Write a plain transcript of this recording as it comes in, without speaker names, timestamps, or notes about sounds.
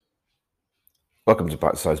Welcome to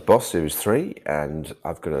Bite Size Boss Series 3, and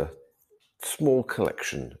I've got a small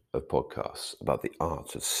collection of podcasts about the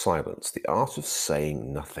art of silence, the art of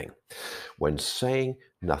saying nothing, when saying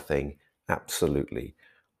nothing absolutely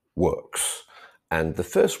works. And the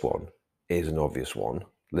first one is an obvious one: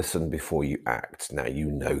 listen before you act. Now, you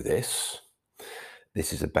know this.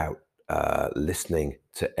 This is about listening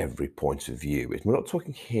to every point of view. We're not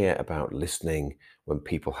talking here about listening when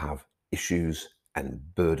people have issues and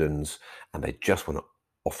burdens and they just want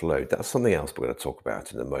to offload. That's something else we're going to talk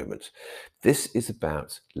about in a moment. This is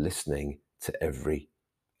about listening to every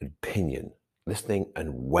opinion, listening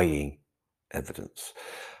and weighing evidence.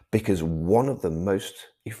 Because one of the most,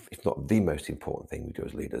 if not the most important thing we do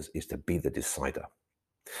as leaders is to be the decider,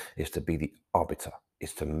 is to be the arbiter,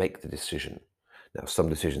 is to make the decision. Now, some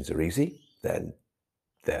decisions are easy, then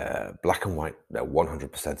they're black and white, they're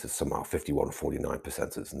 100%ers, some are 51,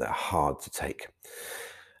 49%ers, and they're hard to take.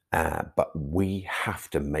 But we have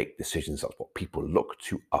to make decisions. That's what people look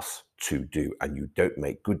to us to do. And you don't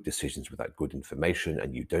make good decisions without good information,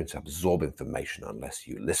 and you don't absorb information unless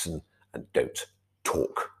you listen and don't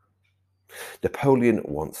talk. Napoleon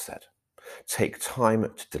once said, "Take time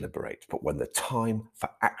to deliberate, but when the time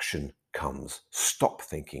for action comes, stop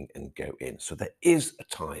thinking and go in." So there is a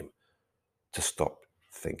time to stop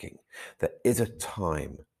thinking. There is a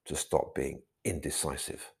time to stop being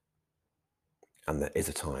indecisive. And there is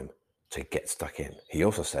a time to get stuck in. He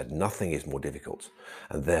also said, "Nothing is more difficult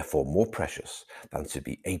and therefore more precious than to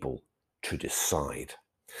be able to decide."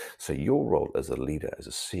 So your role as a leader, as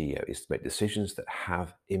a CEO, is to make decisions that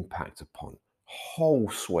have impact upon whole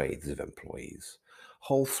swathes of employees,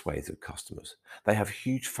 whole swathes of customers. They have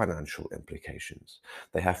huge financial implications.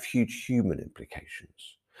 They have huge human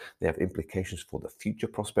implications. They have implications for the future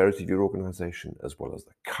prosperity of your organization, as well as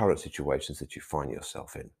the current situations that you find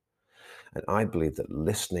yourself in. And I believe that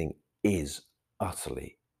listening is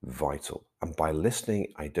utterly vital. And by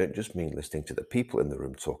listening, I don't just mean listening to the people in the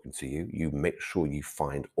room talking to you. You make sure you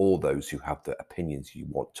find all those who have the opinions you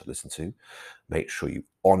want to listen to. Make sure you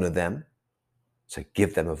honor them, so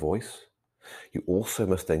give them a voice. You also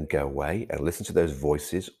must then go away and listen to those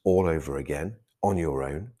voices all over again on your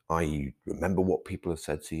own, i.e., remember what people have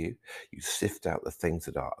said to you. You sift out the things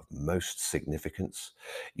that are of most significance.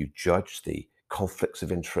 You judge the conflicts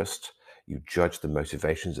of interest. You judge the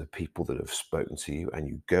motivations of people that have spoken to you, and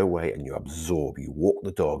you go away and you absorb. You walk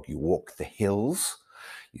the dog, you walk the hills,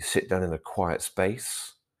 you sit down in a quiet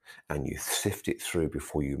space, and you sift it through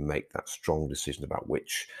before you make that strong decision about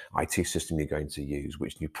which IT system you're going to use,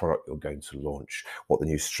 which new product you're going to launch, what the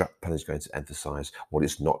new strat plan is going to emphasize, what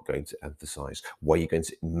it's not going to emphasize, where you're going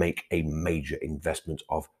to make a major investment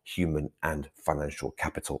of human and financial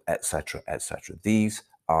capital, etc., etc. These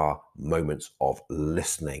are moments of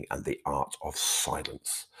listening and the art of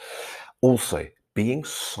silence. Also, being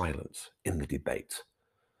silent in the debate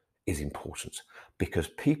is important because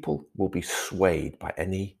people will be swayed by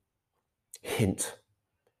any hint,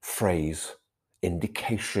 phrase,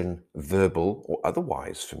 indication, verbal or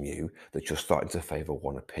otherwise from you that you're starting to favor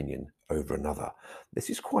one opinion over another. This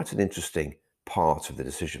is quite an interesting part of the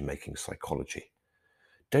decision-making psychology.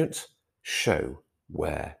 Don't show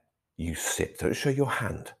where you sit. Don't show your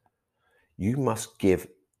hand. You must give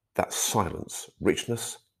that silence,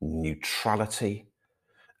 richness, neutrality,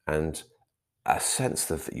 and a sense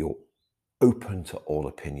that you're open to all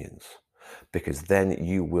opinions, because then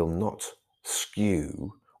you will not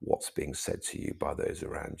skew what's being said to you by those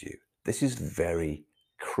around you. This is very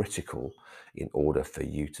critical in order for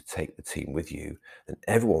you to take the team with you and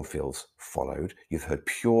everyone feels followed. You've heard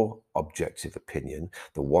pure objective opinion.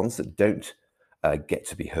 The ones that don't get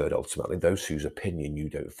to be heard ultimately, those whose opinion you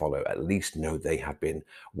don't follow, at least know they have been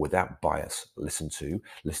without bias listened to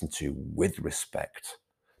with respect,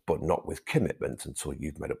 but not with commitment until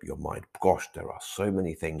you've made up your mind. Gosh, there are so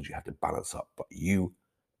many things you have to balance up, but you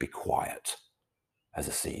be quiet as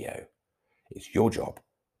a CEO. It's your job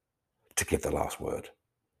to give the last word.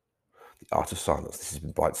 The art of silence. This has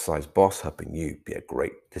been Bite Size Boss, helping you be a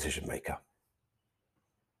great decision maker.